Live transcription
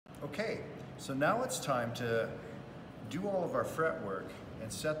Okay, so now it's time to do all of our fret work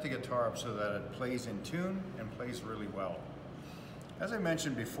and set the guitar up so that it plays in tune and plays really well. As I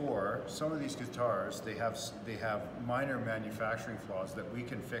mentioned before, some of these guitars, they have minor manufacturing flaws that we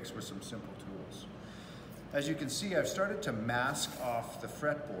can fix with some simple tools. As you can see, I've started to mask off the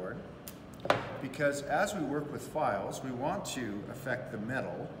fretboard because as we work with files, we want to affect the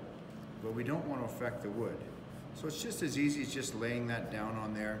metal, but we don't want to affect the wood. So it's just as easy as just laying that down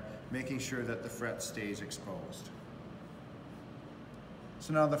on there, making sure that the fret stays exposed.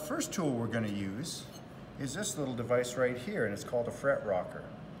 So now the first tool we're going to use is this little device right here, and it's called a fret rocker.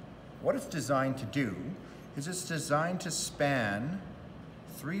 What it's designed to do is it's designed to span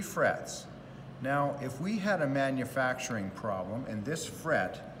 3 frets. Now, if we had a manufacturing problem and this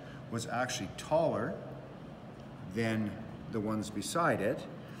fret was actually taller than the ones beside it,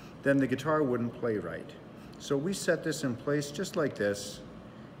 then the guitar wouldn't play right. So we set this in place just like this,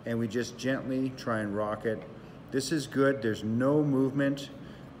 and we just gently try and rock it. This is good, there's no movement.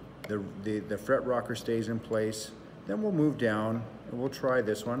 The fret rocker stays in place. Then we'll move down and we'll try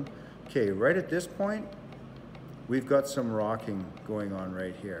this one. Okay, right at this point, we've got some rocking going on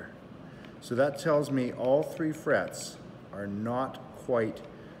right here. So that tells me all 3 frets are not quite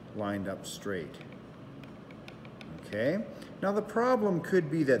lined up straight. Okay, now the problem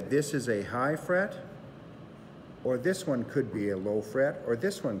could be that this is a high fret, or this one could be a low fret, or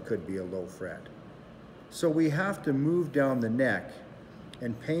this one could be a low fret. So we have to move down the neck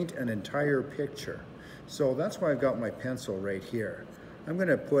and paint an entire picture. So that's why I've got my pencil right here. I'm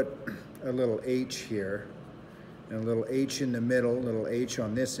gonna put a little H here, and a little H in the middle, a little H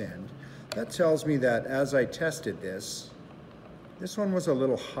on this end. That tells me that as I tested this one was a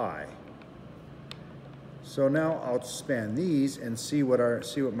little high. So now I'll span these and see what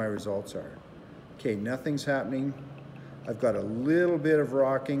my results are. Okay, nothing's happening. I've got a little bit of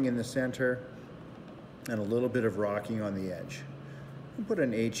rocking in the center and a little bit of rocking on the edge. I'll put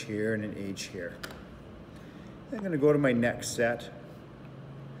an H here and an H here. I'm going to go to my next set.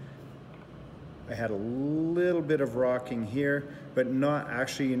 I had a little bit of rocking here, but not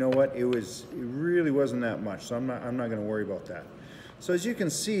actually, you know what, it really wasn't that much, so I'm not going to worry about that. So as you can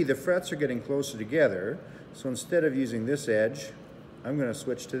see, the frets are getting closer together, so instead of using this edge, I'm going to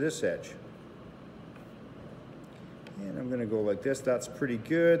switch to this edge. And I'm going to go like this. That's pretty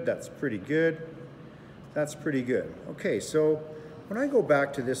good, that's pretty good, that's pretty good. Okay, so when I go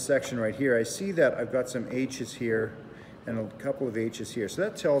back to this section right here, I see that I've got some H's here and a couple of H's here. So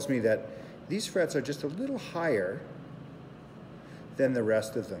that tells me that these frets are just a little higher than the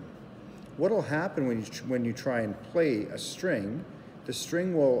rest of them. What will happen when you try and play a string, the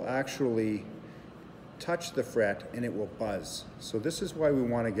string will actually touch the fret and it will buzz. So this is why we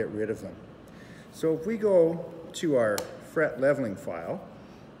want to get rid of them. So if we go to our fret leveling file,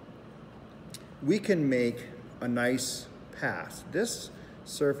 we can make a nice path. This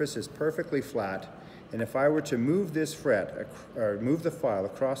surface is perfectly flat, and if I were to move this fret, or move the file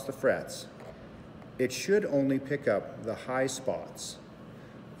across the frets, it should only pick up the high spots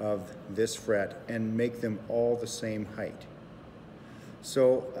of this fret and make them all the same height.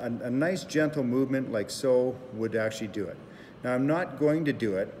 So a nice gentle movement like so would actually do it. Now I'm not going to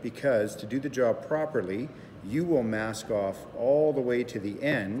do it because to do the job properly, you will mask off all the way to the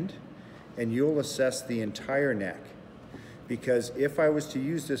end and you'll assess the entire neck. Because if I was to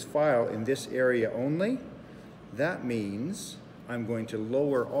use this file in this area only, that means I'm going to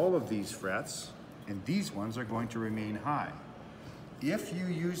lower all of these frets and these ones are going to remain high. If you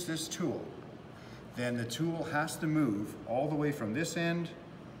use this tool, then the tool has to move all the way from this end,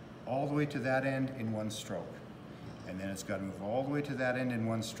 all the way to that end in one stroke. And then it's got to move all the way to that end in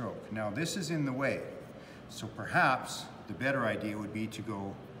one stroke. Now this is in the way. So perhaps the better idea would be to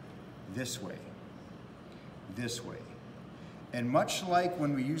go this way, this way. And much like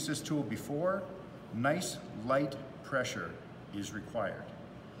when we used this tool before, nice light pressure is required.